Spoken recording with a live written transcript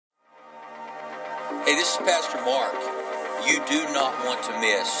Hey, this is Pastor Mark. You do not want to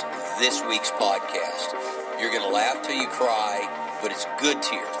miss this week's podcast. You're going to laugh till you cry, but it's good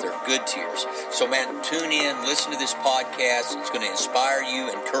tears. They're good tears. So, man, tune in, listen to this podcast. It's going to inspire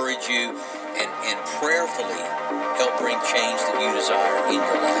you, encourage you, and prayerfully help bring change that you desire in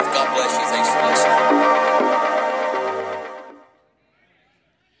your life. God bless you. Thanks for listening.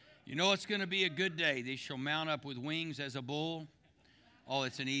 You know it's going to be a good day. They shall mount up with wings as a bull. Oh,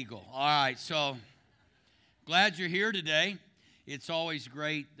 it's an eagle. All right, so glad you're here today. It's always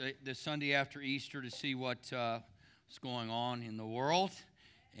great the Sunday after Easter to see what's going on in the world,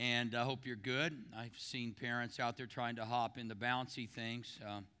 and I hope you're good. I've seen parents out there trying to hop in the bouncy things.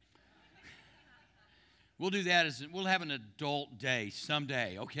 We'll do that we'll have an adult day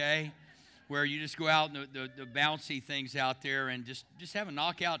someday, okay? Where you just go out and the bouncy things out there and just have a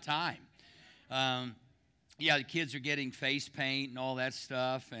knockout time. Yeah, the kids are getting face paint and all that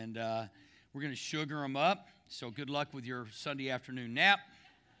stuff, and we're going to sugar them up. So good luck with your Sunday afternoon nap.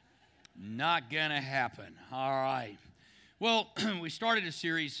 Not going to happen. All right. Well, we started a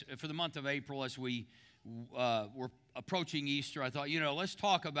series for the month of April as we were approaching Easter. I thought, let's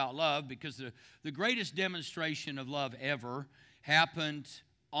talk about love, because the greatest demonstration of love ever happened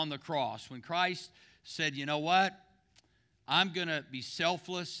on the cross when Christ said, you know what? I'm going to be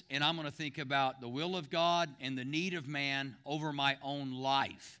selfless, and I'm going to think about the will of God and the need of man over my own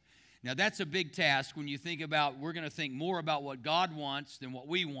life. Now, that's a big task when you think about, we're going to think more about what God wants than what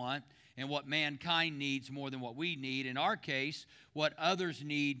we want, and what mankind needs more than what we need. In our case, what others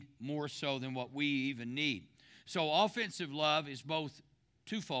need more so than what we even need. So offensive love is both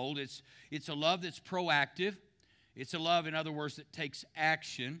twofold. It's a love that's proactive. It's a love, in other words, that takes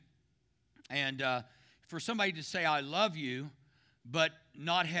action. And for somebody to say, I love you, but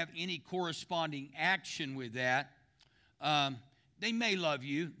not have any corresponding action with that, they may love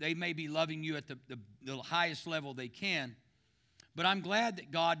you. They may be loving you at the highest level they can. But I'm glad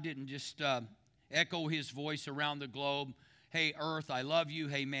that God didn't just echo his voice around the globe. Hey, earth, I love you.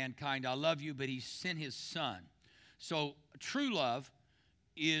 Hey, mankind, I love you. But he sent his son. So true love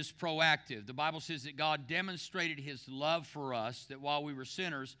is proactive. The Bible says that God demonstrated his love for us, that while we were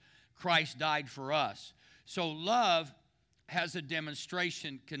sinners, Christ died for us. So love has a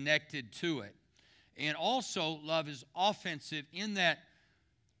demonstration connected to it. And also, love is offensive in that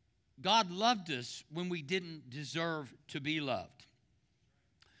God loved us when we didn't deserve to be loved.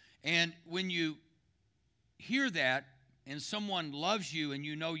 And when you hear that and someone loves you and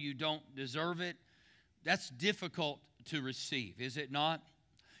you know you don't deserve it, that's difficult to receive, is it not?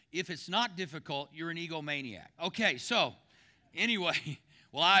 If it's not difficult, you're an egomaniac. Okay, so anyway,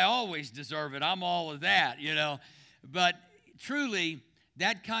 well, I always deserve it. I'm all of that, But truly,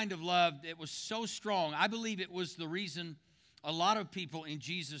 that kind of love that was so strong, I believe it was the reason a lot of people in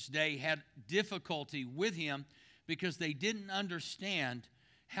Jesus' day had difficulty with him, because they didn't understand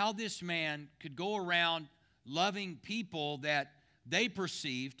how this man could go around loving people that they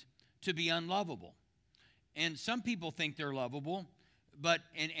perceived to be unlovable. And some people think they're lovable,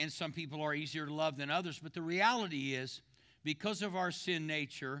 and some people are easier to love than others. But the reality is, because of our sin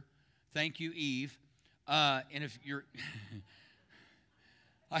nature, thank you, Eve, and if you're...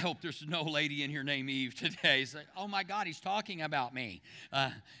 I hope there's no lady in here named Eve today. It's like, oh my God, he's talking about me.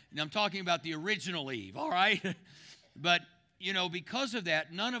 And I'm talking about the original Eve, all right? But, because of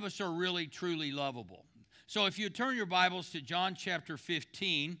that, none of us are really, truly lovable. So if you turn your Bibles to John chapter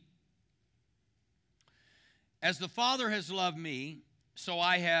 15, as the Father has loved me, so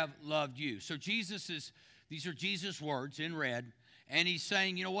I have loved you. So these are Jesus' words in red, and he's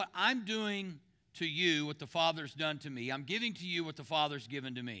saying, you know what, I'm doing to you what the Father's done to me. I'm giving to you what the Father's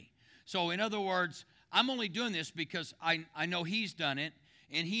given to me. So in other words, I'm only doing this because I know he's done it,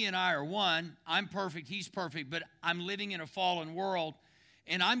 and he and I are one. I'm perfect, he's perfect, but I'm living in a fallen world,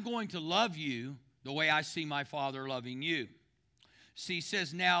 and I'm going to love you the way I see my Father loving you. See, he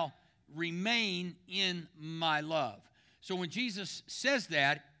says, now remain in my love. So when Jesus says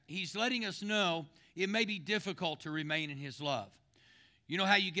that, he's letting us know it may be difficult to remain in his love. You know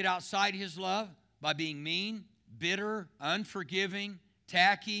how you get outside his love? By being mean, bitter, unforgiving,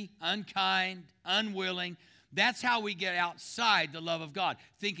 tacky, unkind, unwilling. That's how we get outside the love of God.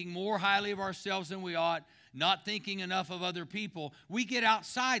 Thinking more highly of ourselves than we ought, not thinking enough of other people. We get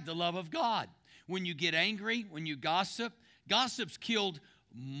outside the love of God. When you get angry, when you gossip, gossip's killed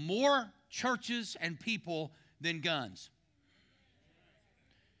more churches and people than guns.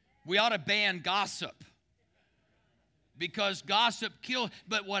 We ought to ban gossip, because gossip kills.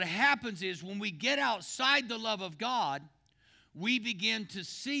 But what happens is, when we get outside the love of God, we begin to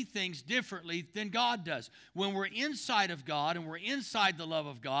see things differently than God does. When we're inside of God and we're inside the love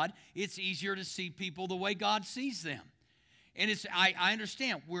of God, it's easier to see people the way God sees them. And I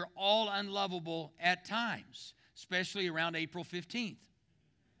understand we're all unlovable at times, especially around April 15th.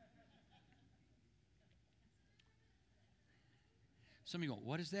 Some of you go,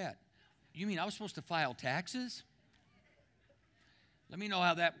 what is that? You mean I was supposed to file taxes? Let me know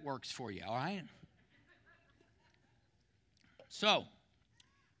how that works for you, all right? So,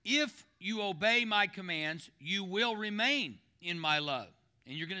 if you obey my commands, you will remain in my love.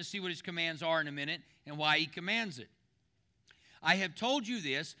 And you're going to see what his commands are in a minute and why he commands it. I have told you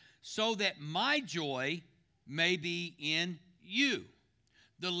this so that my joy may be in you.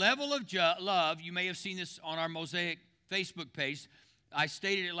 The level of love, you may have seen this on our Mosaic Facebook page. I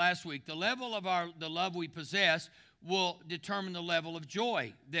stated it last week. The level of the love we possess will determine the level of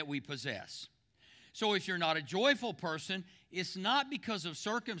joy that we possess. So if you're not a joyful person, it's not because of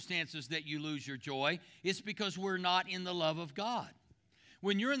circumstances that you lose your joy. It's because we're not in the love of God.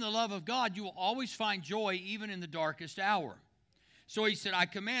 When you're in the love of God, you will always find joy even in the darkest hour. So he said, I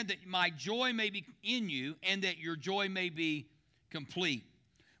command that my joy may be in you and that your joy may be complete.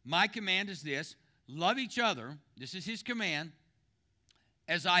 My command is this, love each other, this is his command,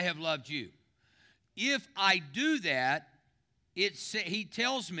 as I have loved you. If I do that, he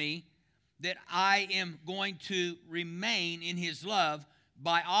tells me that I am going to remain in his love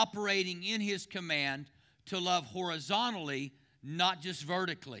by operating in his command to love horizontally, not just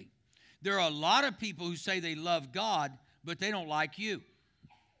vertically. There are a lot of people who say they love God, but they don't like you.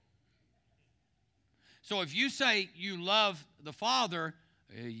 So if you say you love the Father,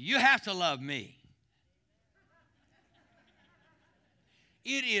 you have to love me.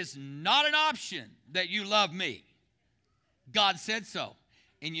 It is not an option that you love me. God said so.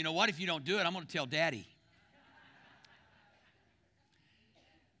 And you know what? If you don't do it, I'm going to tell Daddy.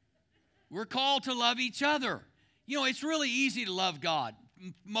 We're called to love each other. You know, it's really easy to love God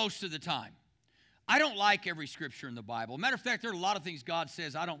most of the time. I don't like every scripture in the Bible. Matter of fact, there are a lot of things God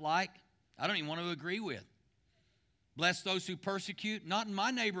says I don't like. I don't even want to agree with. Bless those who persecute. Not in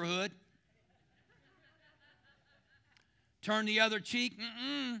my neighborhood. Turn the other cheek.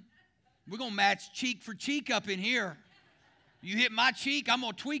 We're going to match cheek for cheek up in here. You hit my cheek, I'm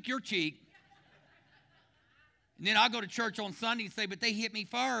going to tweak your cheek. And then I'll go to church on Sunday and say, but they hit me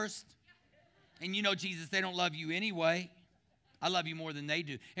first. And you know, Jesus, they don't love you anyway. I love you more than they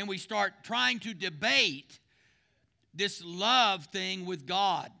do. And we start trying to debate this love thing with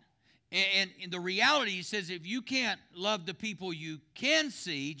God. And the reality, he says, if you can't love the people you can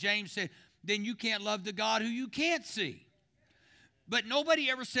see, James said, then you can't love the God who you can't see. But nobody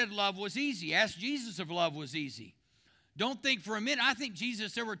ever said love was easy. Ask Jesus if love was easy. Don't think for a minute. I think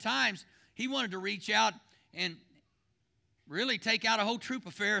Jesus, there were times he wanted to reach out and really take out a whole troop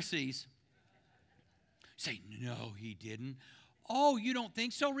of Pharisees. Say, no, he didn't. Oh, you don't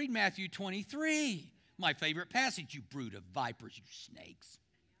think so? Read Matthew 23. My favorite passage, you brood of vipers, you snakes.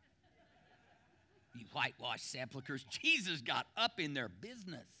 You whitewashed sepulchres. Jesus got up in their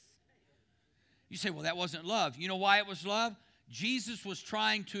business. You say, well, that wasn't love. You know why it was love? Jesus was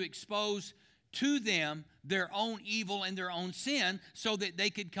trying to expose to them their own evil and their own sin so that they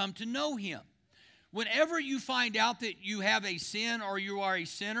could come to know him. Whenever you find out that you have a sin or you are a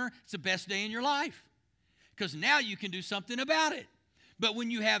sinner, it's the best day in your life because now you can do something about it. But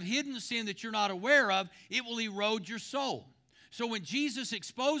when you have hidden sin that you're not aware of, it will erode your soul. So when Jesus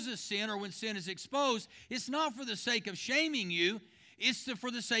exposes sin or when sin is exposed, it's not for the sake of shaming you, it's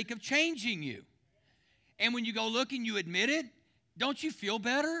for the sake of changing you. And when you go look and you admit it, don't you feel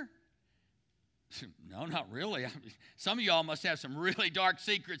better? No, not really. Some of y'all must have some really dark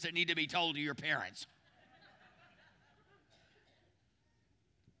secrets that need to be told to your parents.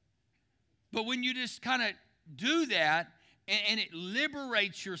 But when you just kind of do that, and it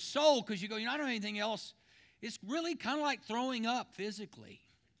liberates your soul, because you go, I don't have anything else. It's really kind of like throwing up physically.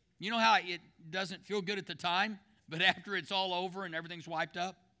 You know how it doesn't feel good at the time, but after it's all over and everything's wiped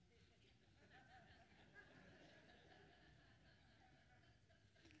up?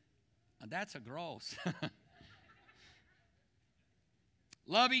 That's a gross.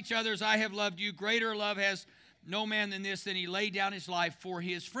 Love each other as I have loved you. Greater love has no man than this, than he laid down his life for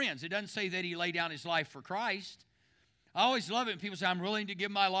his friends. It doesn't say that he laid down his life for Christ. I always love it when people say, I'm willing to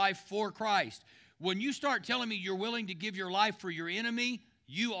give my life for Christ. When you start telling me you're willing to give your life for your enemy,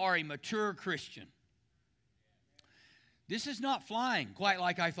 you are a mature Christian. This is not flying quite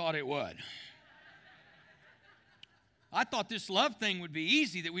like I thought it would. I thought this love thing would be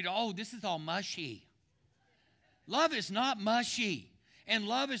easy, that this is all mushy. Love is not mushy, and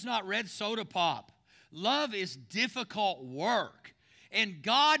love is not red soda pop. Love is difficult work. And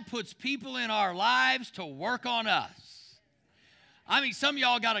God puts people in our lives to work on us. I mean, some of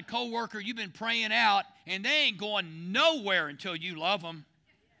y'all got a coworker you've been praying out, and they ain't going nowhere until you love them.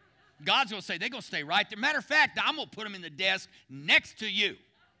 God's going to say, they're going to stay right there. Matter of fact, I'm going to put them in the desk next to you.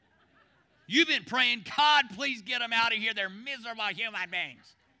 You've been praying, God, please get them out of here. They're miserable human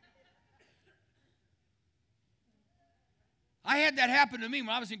beings. I had that happen to me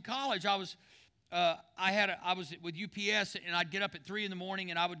when I was in college. I was with UPS, and I'd get up at 3 in the morning,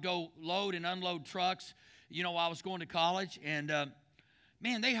 and I would go load and unload trucks, while I was going to college. And,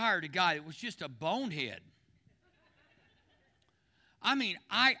 man, they hired a guy that was just a bonehead. I mean,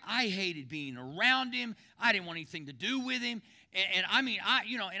 I hated being around him. I didn't want anything to do with him. And I'm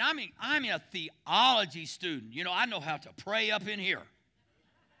a theology student. I know how to pray up in here.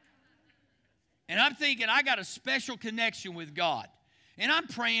 And I'm thinking I got a special connection with God. And I'm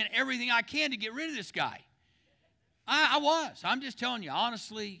praying everything I can to get rid of this guy. I was. I'm just telling you,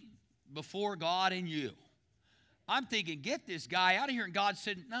 honestly, before God and you. I'm thinking, get this guy out of here. And God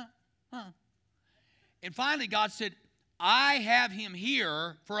said, no. And finally, God said, I have him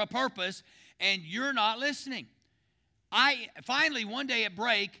here for a purpose, and you're not listening. Finally, one day at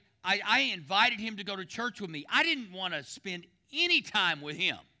break, I invited him to go to church with me. I didn't want to spend any time with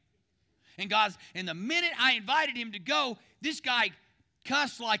him. And the minute I invited him to go, this guy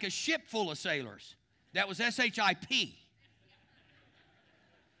cussed like a ship full of sailors. That was S-H-I-P.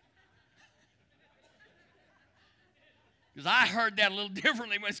 Because I heard that a little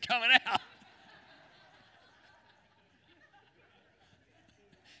differently when it's coming out.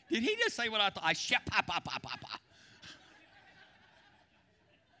 Did he just say what I thought? I ship, pa, pa, pa, pa, pa.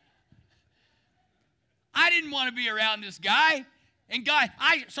 I didn't want to be around this guy. And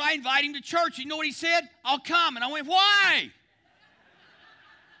so I invited him to church. You know what he said? I'll come. And I went, why?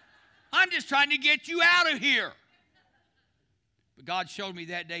 I'm just trying to get you out of here. But God showed me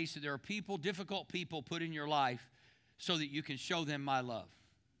that day, he said, there are people, difficult people put in your life so that you can show them my love.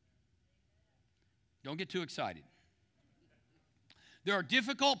 Don't get too excited. There are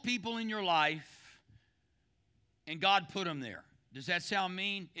difficult people in your life, and God put them there. Does that sound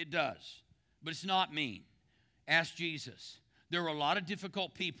mean? It does. But it's not mean. Ask Jesus. There were a lot of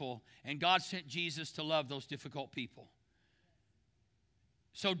difficult people, and God sent Jesus to love those difficult people.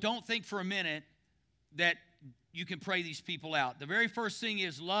 So don't think for a minute that you can pray these people out. The very first thing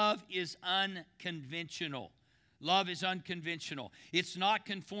is love is unconventional. Love is unconventional. It's not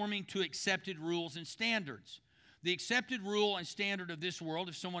conforming to accepted rules and standards. The accepted rule and standard of this world,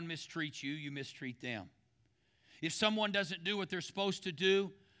 if someone mistreats you, you mistreat them. If someone doesn't do what they're supposed to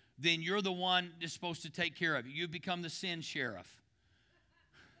do, then you're the one that's supposed to take care of it. You become the sin sheriff.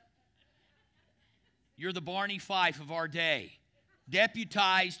 You're the Barney Fife of our day,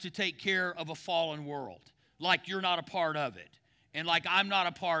 deputized to take care of a fallen world, like you're not a part of it, and like I'm not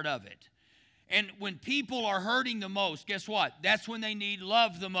a part of it. And when people are hurting the most, guess what? That's when they need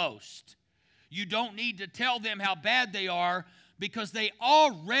love the most. You don't need to tell them how bad they are because they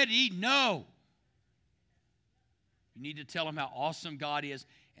already know. You need to tell them how awesome God is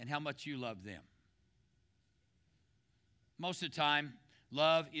and how much you love them. Most of the time,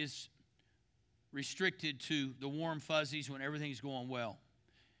 love is restricted to the warm fuzzies when everything's going well.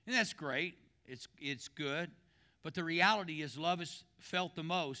 And that's great. It's good. But the reality is love is felt the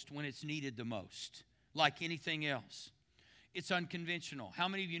most when it's needed the most, like anything else. It's unconventional. How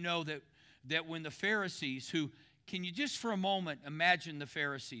many of you know that when the Pharisees can you just for a moment imagine the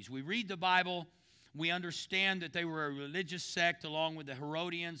Pharisees? We read the Bible, we understand that they were a religious sect along with the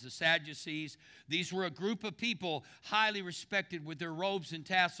Herodians, the Sadducees. These were a group of people highly respected with their robes and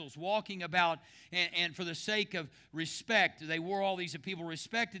tassels, walking about, and for the sake of respect, they wore all these people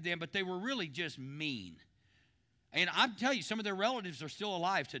respected them, but they were really just mean. And I'm telling you, some of their relatives are still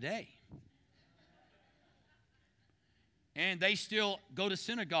alive today. And they still go to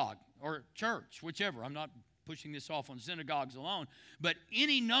synagogue or church, whichever. I'm not pushing this off on synagogues alone. But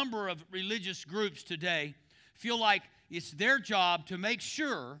any number of religious groups today feel like it's their job to make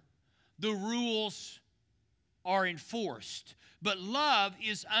sure the rules are enforced. But love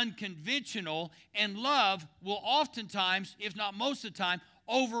is unconventional, and love will oftentimes, if not most of the time,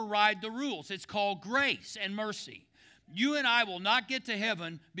 override the rules. It's called grace and mercy. You and I will not get to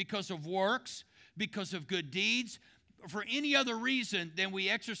heaven because of works, because of good deeds, for any other reason than we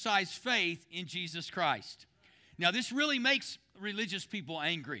exercise faith in Jesus Christ. Now, this really makes religious people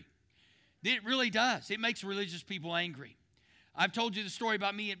angry. It really does. It makes religious people angry. I've told you the story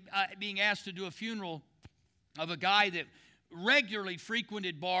about me being asked to do a funeral of a guy that regularly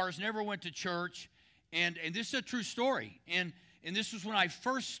frequented bars, never went to church, and this is a true story. And And this was when I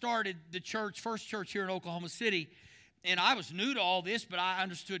first started the church, first church here in Oklahoma City. And I was new to all this, but I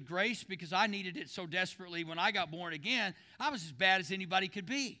understood grace because I needed it so desperately. When I got born again, I was as bad as anybody could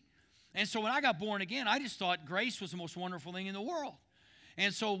be. And so when I got born again, I just thought grace was the most wonderful thing in the world.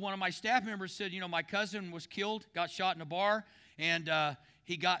 And so one of my staff members said, my cousin was killed, got shot in a bar, and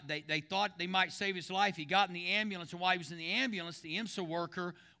they thought they might save his life. He got in the ambulance, and while he was in the ambulance, the IMSA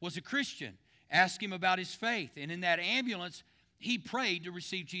worker was a Christian. Asked him about his faith. And in that ambulance, he prayed to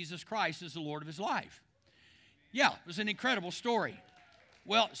receive Jesus Christ as the Lord of his life. Yeah, it was an incredible story.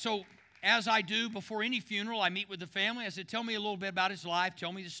 Well, so as I do before any funeral, I meet with the family. I said, tell me a little bit about his life.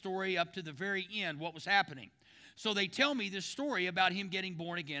 Tell me the story up to the very end, what was happening. So they tell me this story about him getting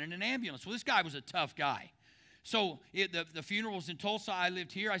born again in an ambulance. Well, this guy was a tough guy. So the funeral was in Tulsa. I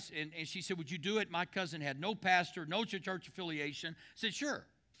lived here. And she said, would you do it? My cousin had no pastor, no church affiliation. I said, sure.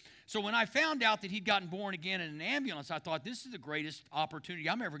 So when I found out that he'd gotten born again in an ambulance, I thought, this is the greatest opportunity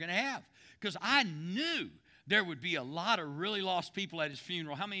I'm ever going to have. Because I knew there would be a lot of really lost people at his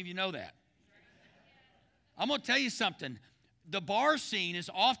funeral. How many of you know that? I'm going to tell you something. The bar scene is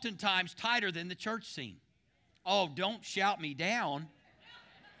oftentimes tighter than the church scene. Oh, don't shout me down.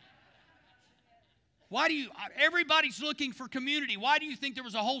 Everybody's looking for community. Why do you think there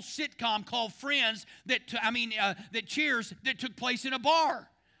was a whole sitcom called Friends that Cheers, that took place in a bar?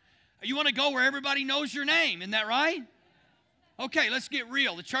 You want to go where everybody knows your name, isn't that right? Okay, let's get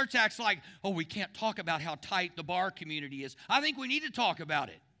real. The church acts like, we can't talk about how tight the bar community is. I think we need to talk about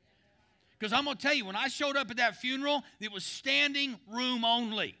it. Because I'm going to tell you, when I showed up at that funeral, it was standing room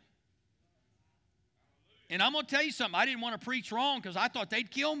only. And I'm going to tell you something. I didn't want to preach wrong because I thought they'd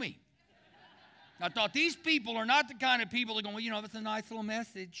kill me. I thought these people are not the kind of people that go, that's a nice little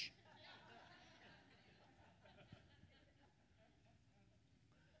message.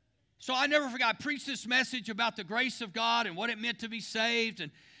 So I never forgot. I preached this message about the grace of God and what it meant to be saved,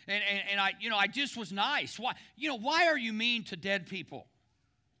 and I just was nice. Why are you mean to dead people?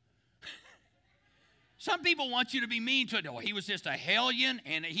 Some people want you to be mean to it. He was just a hellion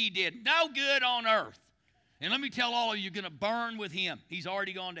and he did no good on earth. And let me tell all of you, you're going to burn with him. He's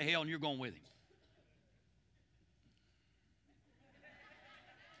already gone to hell and you're going with him.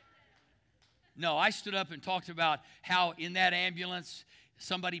 No, I stood up and talked about how in that ambulance,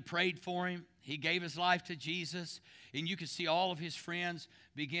 somebody prayed for him. He gave his life to Jesus. And you could see all of his friends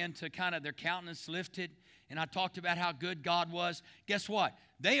begin to their countenance lifted. And I talked about how good God was. Guess what?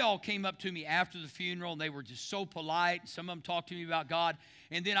 They all came up to me after the funeral, and they were just so polite. Some of them talked to me about God.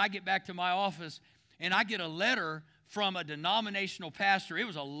 And then I get back to my office, and I get a letter from a denominational pastor. It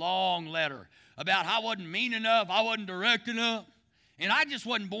was a long letter about how I wasn't mean enough, I wasn't direct enough, and I just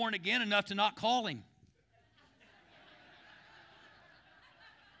wasn't born again enough to not call him.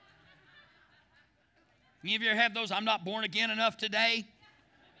 Any of you ever have those, I'm not born again enough today?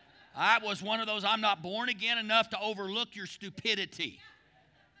 I was one of those, I'm not born again enough to overlook your stupidity.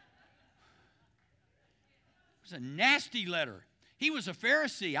 It was a nasty letter. He was a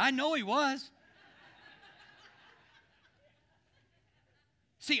Pharisee. I know he was.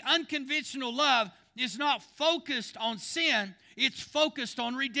 See, unconventional love is not focused on sin. It's focused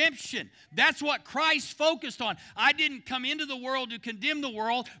on redemption. That's what Christ focused on. I didn't come into the world to condemn the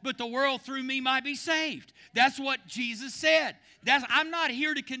world, but the world through me might be saved. That's what Jesus said. I'm not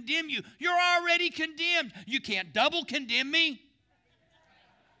here to condemn you. You're already condemned. You can't double condemn me.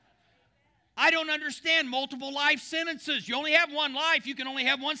 I don't understand multiple life sentences. You only have one life. You can only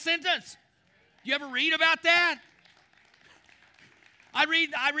have one sentence. You ever read about that? I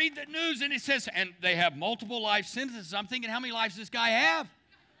read the news and it says, and they have multiple life sentences. I'm thinking, how many lives does this guy have?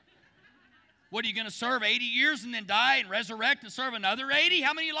 What, are you going to serve 80 years and then die and resurrect and serve another 80?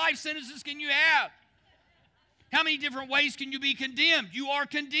 How many life sentences can you have? How many different ways can you be condemned? You are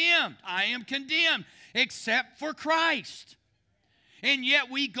condemned. I am condemned, except for Christ. And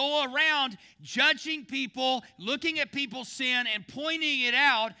yet we go around judging people, looking at people's sin and pointing it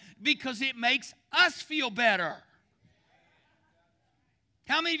out because it makes us feel better.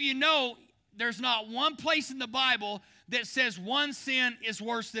 How many of you know there's not one place in the Bible that says one sin is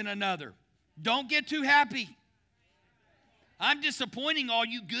worse than another? Don't get too happy. I'm disappointing all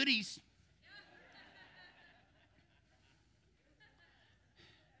you goodies.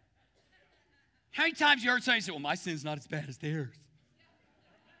 How many times you heard somebody say, well, my sin's not as bad as theirs?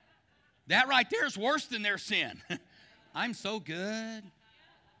 That right there is worse than their sin. I'm so good.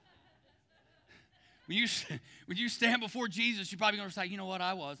 When you stand before Jesus, you're probably going to say, you know what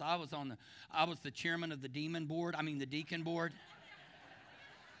I was? I was the chairman of the deacon board.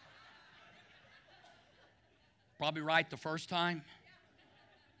 Probably right the first time.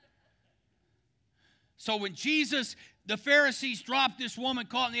 So when the Pharisees dropped this woman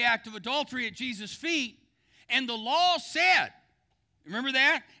caught in the act of adultery at Jesus' feet, and the law said, remember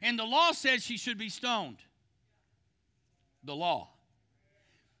that? And the law said she should be stoned. The law.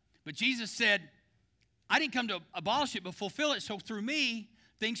 But Jesus said, I didn't come to abolish it, but fulfill it. So through me,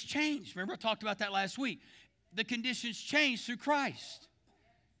 things changed. Remember, I talked about that last week. The conditions changed through Christ.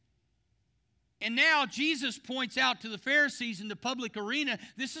 And now Jesus points out to the Pharisees in the public arena,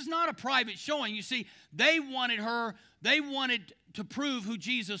 this is not a private showing. You see, they wanted to prove who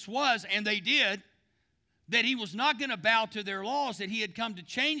Jesus was, and they did, that he was not going to bow to their laws, that he had come to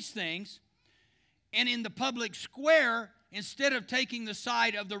change things. And in the public square, instead of taking the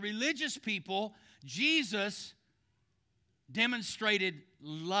side of the religious people, Jesus demonstrated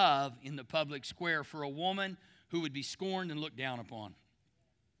love in the public square for a woman who would be scorned and looked down upon.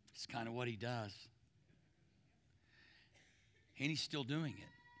 It's kind of what he does. And he's still doing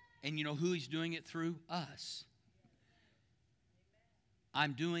it. And you know who he's doing it through? Us.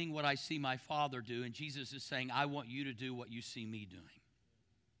 I'm doing what I see my Father do, and Jesus is saying, I want you to do what you see me doing.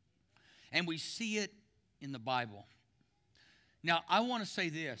 And we see it in the Bible. Now, I want to say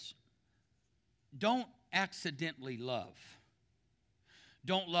this. Don't accidentally love.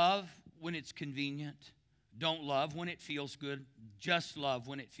 Don't love when it's convenient. Don't love when it feels good. Just love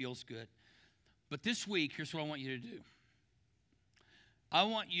when it feels good. But this week, here's what I want you to do. I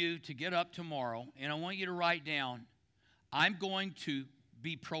want you to get up tomorrow, and I want you to write down, I'm going to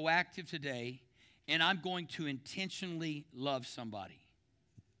be proactive today, and I'm going to intentionally love somebody.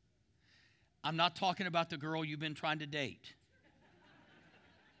 I'm not talking about the girl you've been trying to date.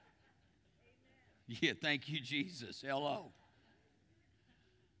 Yeah, thank you, Jesus. Hello.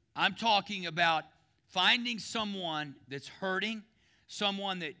 I'm talking about finding someone that's hurting,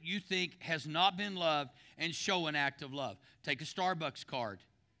 someone that you think has not been loved, and show an act of love. Take a Starbucks card.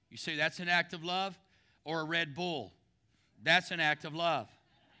 You say that's an act of love? Or a Red Bull. That's an act of love.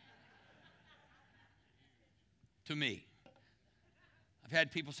 To me. I've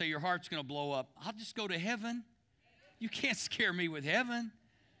had people say, your heart's going to blow up. I'll just go to heaven. You can't scare me with heaven.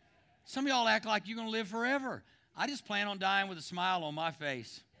 Some of y'all act like you're going to live forever. I just plan on dying with a smile on my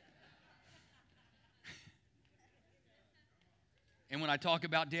face. And when I talk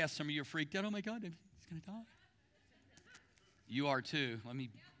about death, some of you are freaked out. Oh, my God, he's going to die. You are too. Let me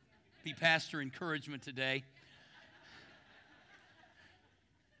be pastor encouragement today.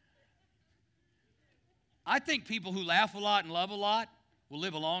 I think people who laugh a lot and love a lot will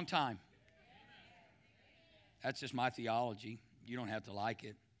live a long time. That's just my theology. You don't have to like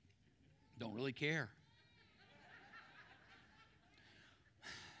it. Don't really care.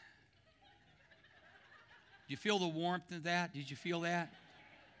 Do you feel the warmth of that? Did you feel that?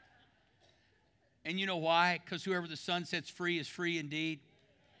 And you know why? Because whoever the Son sets free is free indeed.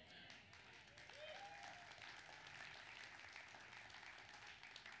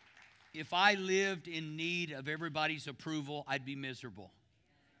 If I lived in need of everybody's approval, I'd be miserable.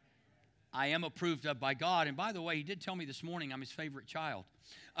 I am approved of by God. And by the way, he did tell me this morning I'm his favorite child.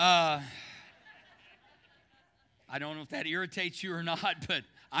 I don't know if that irritates you or not, but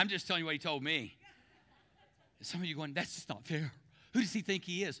I'm just telling you what he told me. Some of you going, that's just not fair. Who does he think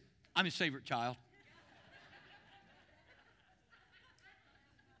he is? I'm his favorite child.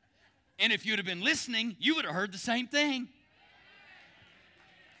 And if you'd have been listening, you would have heard the same thing.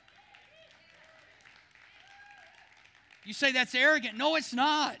 You say that's arrogant. No, it's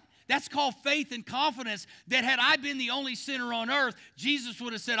not. That's called faith and confidence that had I been the only sinner on earth, Jesus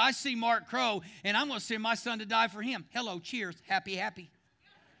would have said, I see Mark Crow, and I'm going to send my son to die for him. Hello, cheers, happy, happy.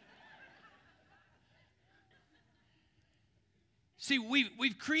 See,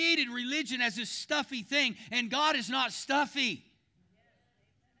 we've created religion as this stuffy thing, and God is not stuffy.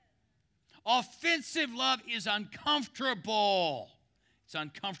 Offensive love is uncomfortable. It's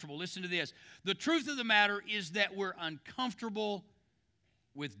uncomfortable. Listen to this. The truth of the matter is that we're uncomfortable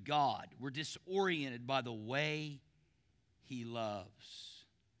with God. We're disoriented by the way he loves.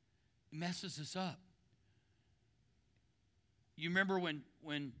 It messes us up. You remember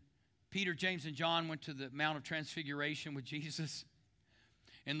when Peter, James, and John went to the Mount of Transfiguration with Jesus?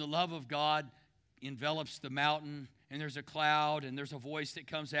 And the love of God envelops the mountain, and there's a cloud, and there's a voice that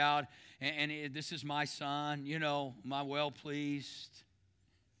comes out, and this is my son, my well-pleased.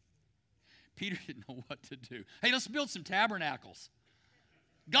 Peter didn't know what to do. Hey, let's build some tabernacles.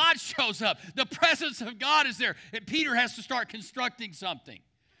 God shows up. The presence of God is there. And Peter has to start constructing something.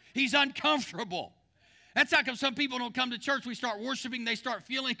 He's uncomfortable. That's how come some people don't come to church. We start worshiping. They start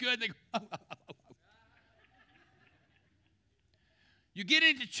feeling good. They go, oh. You get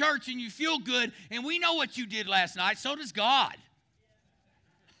into church and you feel good, and we know what you did last night. So does God.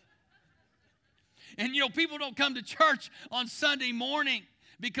 And, people don't come to church on Sunday morning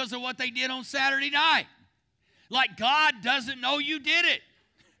because of what they did on Saturday night. Like God doesn't know you did it.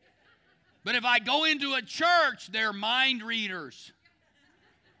 But if I go into a church, they're mind readers.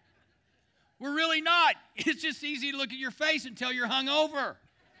 We're really not. It's just easy to look at your face and tell you're hungover.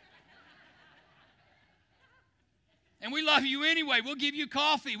 And we love you anyway. We'll give you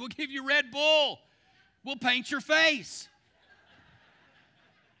coffee. We'll give you Red Bull. We'll paint your face.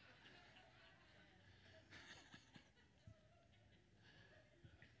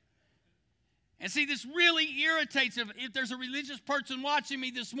 And see, this really irritates. If there's a religious person watching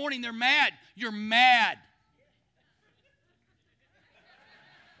me this morning, they're mad. You're mad.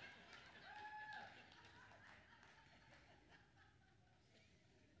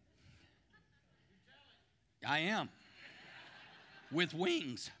 I am. With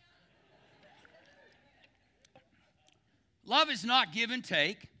wings. Love is not give and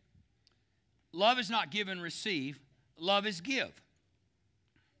take. Love is not give and receive. Love is give.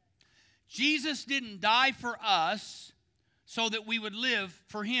 Jesus didn't die for us so that we would live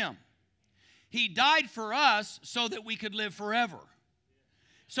for him. He died for us so that we could live forever.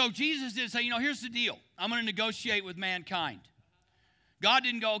 So Jesus didn't say, here's the deal. I'm going to negotiate with mankind. God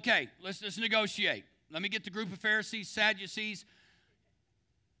didn't go, okay, let's negotiate. Let me get the group of Pharisees, Sadducees,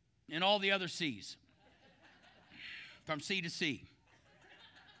 and all the other C's. From C to C.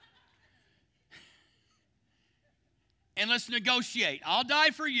 And let's negotiate. I'll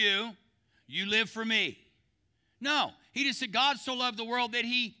die for you. You live for me. No. He just said God so loved the world that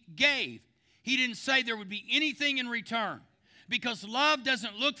he gave. He didn't say there would be anything in return. Because love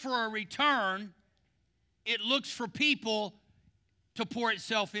doesn't look for a return. It looks for people to pour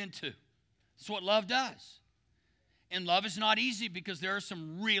itself into. That's what love does. And love is not easy because there are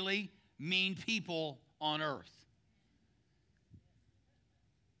some really mean people on earth.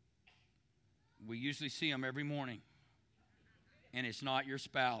 We usually see them every morning. And it's not your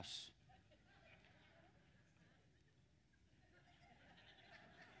spouse.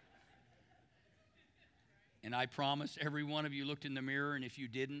 And I promise every one of you looked in the mirror, and if you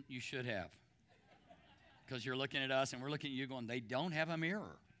didn't, you should have. Because you're looking at us, and we're looking at you going, they don't have a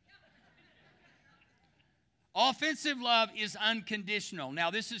mirror. Offensive love is unconditional. Now,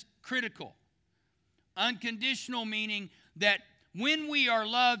 this is critical. Unconditional meaning that when we are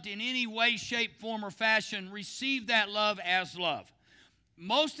loved in any way, shape, form, or fashion, receive that love as love.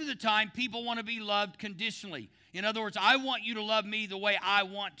 Most of the time, people want to be loved conditionally. In other words, I want you to love me the way I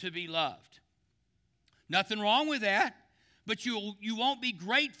want to be loved. Nothing wrong with that, but you won't be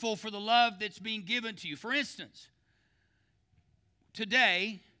grateful for the love that's being given to you. For instance,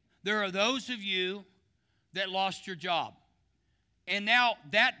 today, there are those of you that lost your job. And now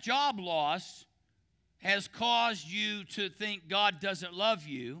that job loss has caused you to think God doesn't love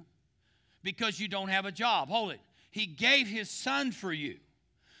you because you don't have a job. Hold it. He gave his son for you.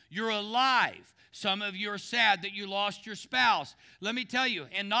 You're alive. Some of you are sad that you lost your spouse. Let me tell you,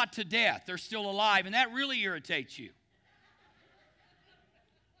 and not to death. They're still alive, and that really irritates you.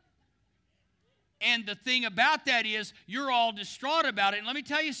 And the thing about that is, you're all distraught about it. And let me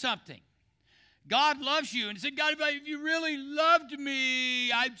tell you something. God loves you. And he said, God, if you really loved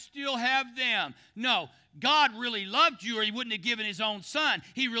me, I'd still have them. No, God really loved you or he wouldn't have given his own son.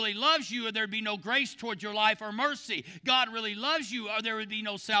 He really loves you or there'd be no grace toward your life or mercy. God really loves you or there would be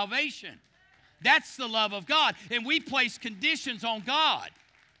no salvation. That's the love of God. And we place conditions on God.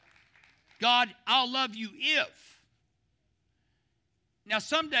 God, I'll love you if. Now,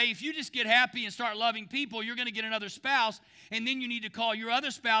 someday, if you just get happy and start loving people, you're going to get another spouse, and then you need to call your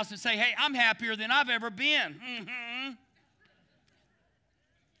other spouse and say, hey, I'm happier than I've ever been. Mm-hmm.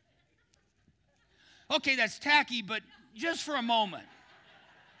 Okay, that's tacky, but just for a moment.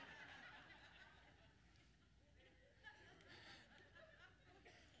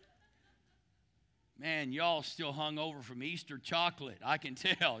 Man, y'all still hung over from Easter chocolate. I can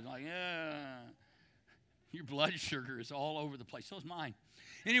tell. It's like, your blood sugar is all over the place. So is mine.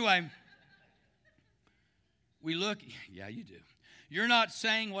 Anyway, we look. Yeah, you do. You're not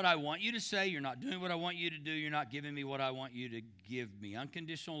saying what I want you to say. You're not doing what I want you to do. You're not giving me what I want you to give me.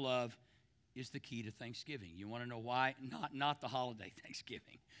 Unconditional love is the key to Thanksgiving. You want to know why? Not the holiday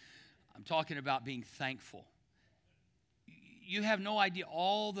Thanksgiving. I'm talking about being thankful. You have no idea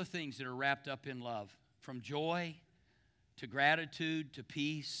all the things that are wrapped up in love, from joy to gratitude to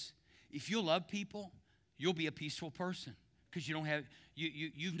peace. If you love people, you'll be a peaceful person because you don't have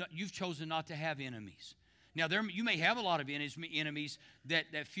you've chosen not to have enemies. Now you may have a lot of enemies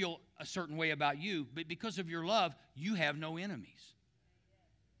that feel a certain way about you, but because of your love, you have no enemies.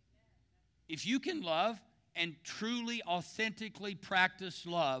 If you can love and truly, authentically practice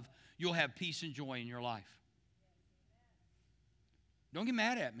love, you'll have peace and joy in your life. Don't get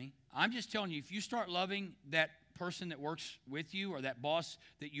mad at me. I'm just telling you, if you start loving that person that works with you or that boss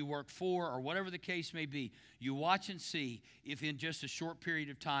that you work for or whatever the case may be, you watch and see if in just a short period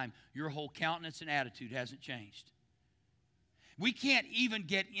of time your whole countenance and attitude hasn't changed. We can't even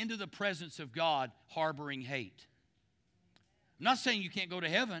get into the presence of God harboring hate. I'm not saying you can't go to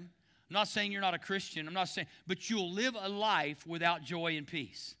heaven. I'm not saying you're not a Christian. I'm not saying, but you'll live a life without joy and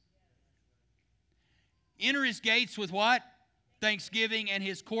peace. Enter his gates with what? Thanksgiving, and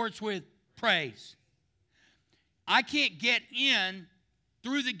his courts with praise. I can't get in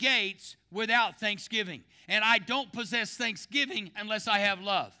through the gates without thanksgiving. And I don't possess thanksgiving unless I have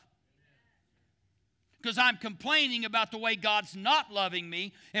love. Because I'm complaining about the way God's not loving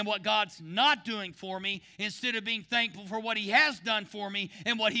me and what God's not doing for me instead of being thankful for what he has done for me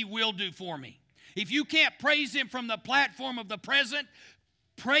and what he will do for me. If you can't praise him from the platform of the present,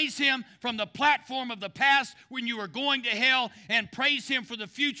 praise him from the platform of the past when you were going to hell, and praise him for the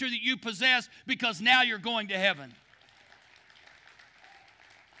future that you possess because now you're going to heaven.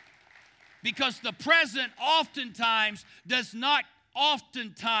 Because the present oftentimes does not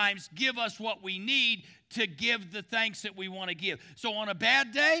give us what we need to give the thanks that we want to give. So on a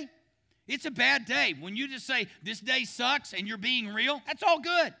bad day, it's a bad day. When you just say, this day sucks, and you're being real, that's all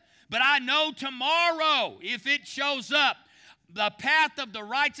good. But I know tomorrow, if it shows up, the path of the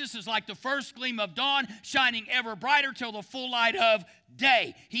righteous is like the first gleam of dawn, shining ever brighter till the full light of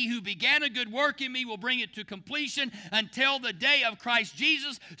day. He who began a good work in me will bring it to completion until the day of Christ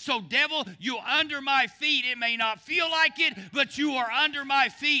Jesus. So, devil, you under my feet. It may not feel like it, but you are under my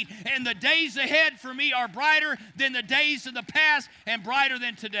feet. And the days ahead for me are brighter than the days of the past and brighter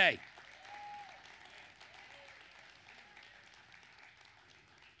than today.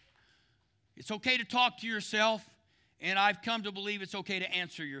 It's okay to talk to yourself. And I've come to believe it's okay to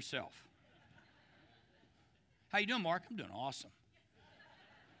answer yourself. How you doing, Mark? I'm doing awesome.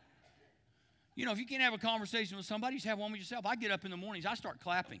 You know, if you can't have a conversation with somebody, just have one with yourself. I get up in the mornings, I start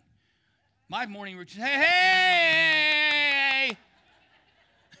clapping. My morning routine, hey!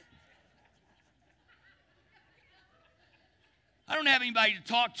 I don't have anybody to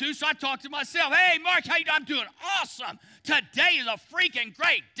talk to, so I talk to myself. Hey, Mark, how you doing? I'm doing awesome. Today is a freaking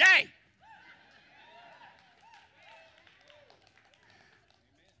great day.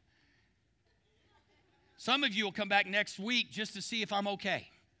 Some of you will come back next week just to see if I'm okay.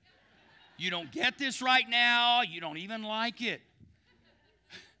 You don't get this right now. You don't even like it.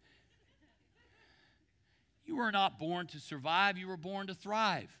 You were not born to survive. You were born to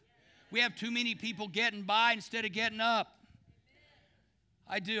thrive. We have too many people getting by instead of getting up.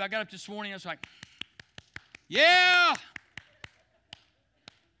 I do. I got up this morning. I was like, yeah.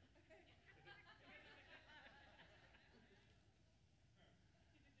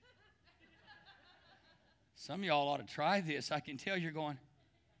 Some of y'all ought to try this. I can tell you're going,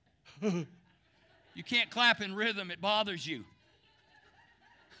 you can't clap in rhythm. It bothers you.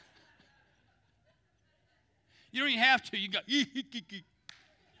 You don't even have to. You go,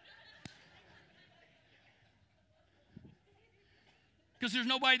 because there's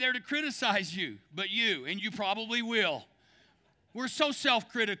nobody there to criticize you but you, and you probably will. We're so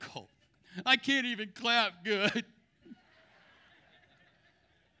self-critical. I can't even clap good.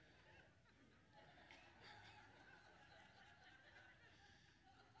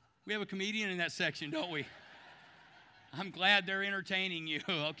 We have a comedian in that section, don't we? I'm glad they're entertaining you.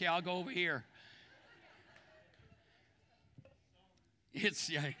 Okay, I'll go over here.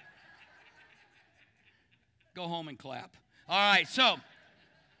 Go home and clap. All right, so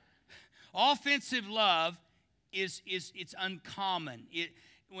offensive love it's uncommon.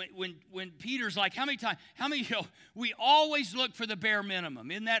 When Peter's like, how many we always look for the bare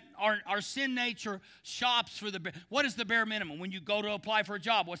minimum. In that our sin nature shops for what is the bare minimum? When you go to apply for a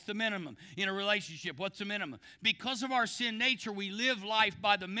job, what's the minimum? In a relationship, what's the minimum? Because of our sin nature, we live life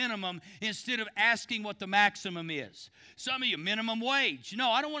by the minimum instead of asking what the maximum is. Some of you, minimum wage.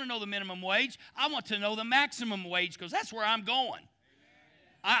 No, I don't want to know the minimum wage. I want to know the maximum wage because that's where I'm going.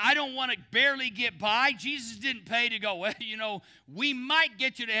 I don't want to barely get by. Jesus didn't pay to go, well, you know, we might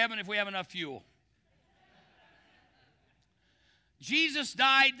get you to heaven if we have enough fuel. Jesus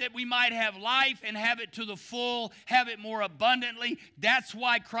died that we might have life and have it to the full, have it more abundantly. That's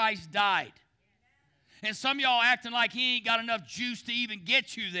why Christ died. And some of y'all acting like he ain't got enough juice to even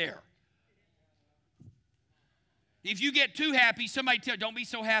get you there. If you get too happy, somebody tell you, don't be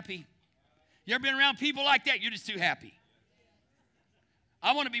so happy. You ever been around people like that? You're just too happy.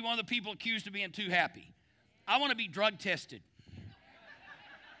 I want to be one of the people accused of being too happy. I want to be drug tested.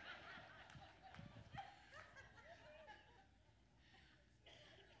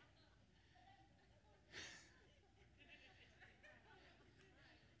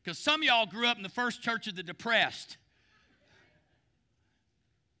 Because some of y'all grew up in the first church of the depressed.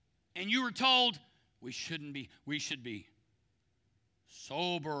 And you were told, we should be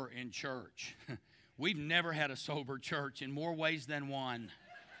sober in church. We've never had a sober church in more ways than one.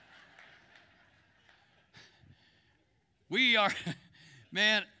 We are,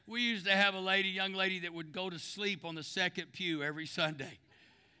 man, we used to have a young lady that would go to sleep on the second pew every Sunday.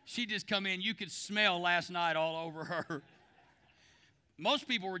 She'd just come in. You could smell last night all over her. Most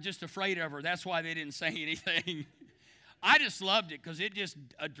people were just afraid of her. That's why they didn't say anything. I just loved it because it just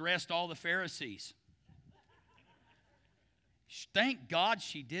addressed all the Pharisees. Thank God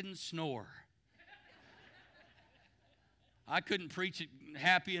she didn't snore. I couldn't preach it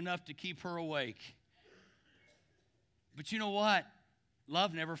happy enough to keep her awake. But you know what?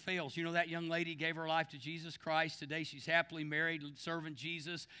 Love never fails. You know that young lady gave her life to Jesus Christ. Today she's happily married, serving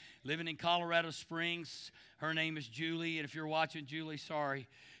Jesus, living in Colorado Springs. Her name is Julie. And if you're watching, Julie, sorry,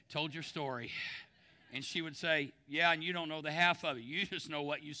 told your story. And she would say, yeah, and you don't know the half of it. You just know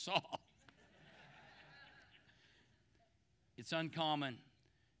what you saw. It's uncommon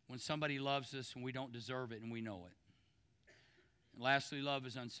when somebody loves us and we don't deserve it and we know it. And lastly, love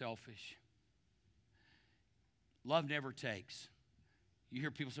is unselfish. Love never takes. You hear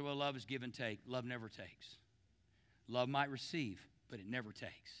people say, well, love is give and take. Love never takes. Love might receive, but it never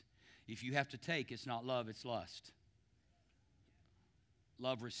takes. If you have to take, it's not love, it's lust.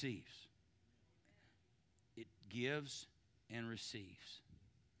 Love receives. It gives and receives.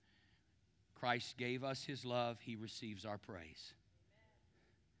 Christ gave us his love. He receives our praise.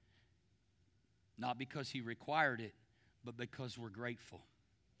 Not because he required it, but because we're grateful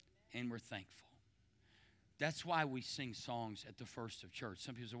and we're thankful. That's why we sing songs at the first of church.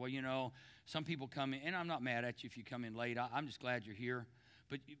 Some people say, well, you know, some people come in, and I'm not mad at you if you come in late. I'm just glad you're here.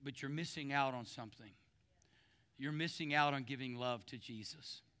 But you're missing out on something. You're missing out on giving love to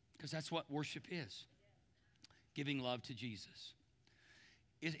Jesus. Because that's what worship is. Giving love to Jesus.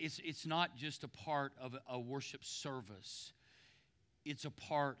 It's not just a part of a worship service. It's a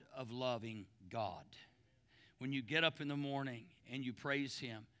part of loving God. When you get up in the morning and you praise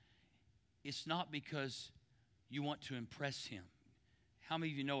him, it's not because you want to impress him. How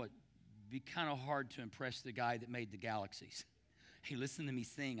many of you know it'd be kind of hard to impress the guy that made the galaxies? Hey, listen to me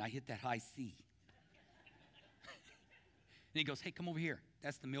sing. I hit that high C. And he goes, hey, come over here.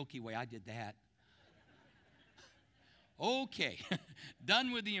 That's the Milky Way. I did that. Okay,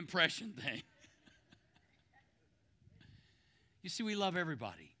 done with the impression thing. You see, we love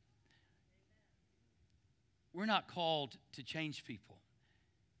everybody. We're not called to change people.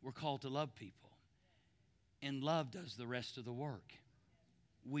 We're called to love people. And love does the rest of the work.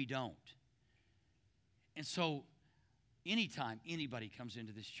 We don't. And so, anytime anybody comes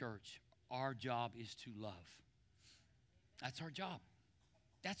into this church, our job is to love. That's our job.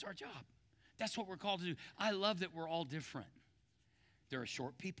 That's our job. That's what we're called to do. I love that we're all different. There are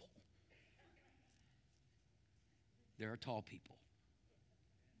short people. There are tall people.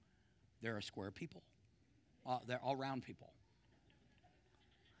 There are square people. They're all round people.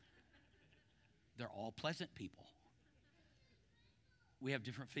 They're all pleasant people. We have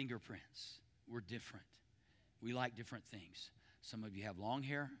different fingerprints. We're different. We like different things. Some of you have long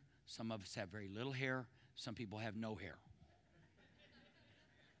hair. Some of us have very little hair. Some people have no hair.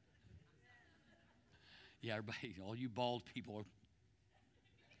 Yeah, everybody, all you bald people.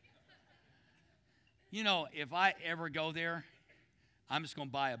 You know, if I ever go there, I'm just going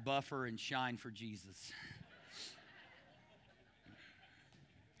to buy a buffer and shine for Jesus.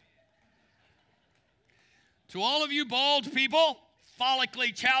 To all of you bald people,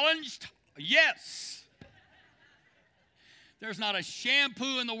 follically challenged, yes. There's not a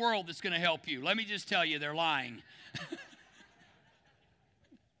shampoo in the world that's going to help you. Let me just tell you, they're lying.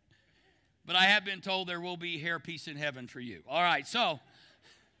 But I have been told there will be hairpiece in heaven for you. All right, so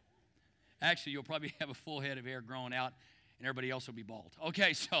actually you'll probably have a full head of hair growing out and everybody else will be bald.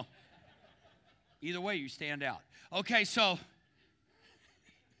 Okay, so either way you stand out. Okay, so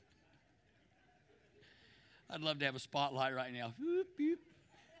I'd love to have a spotlight right now. Boop, boop.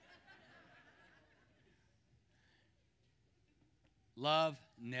 Love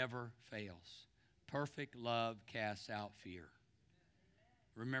never fails. Perfect love casts out fear.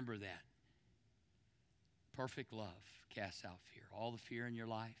 Remember that. Perfect love casts out fear. All the fear in your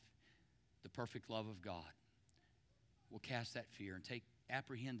life, the perfect love of God will cast that fear and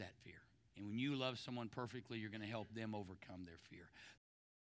apprehend that fear. And when you love someone perfectly, you're going to help them overcome their fear.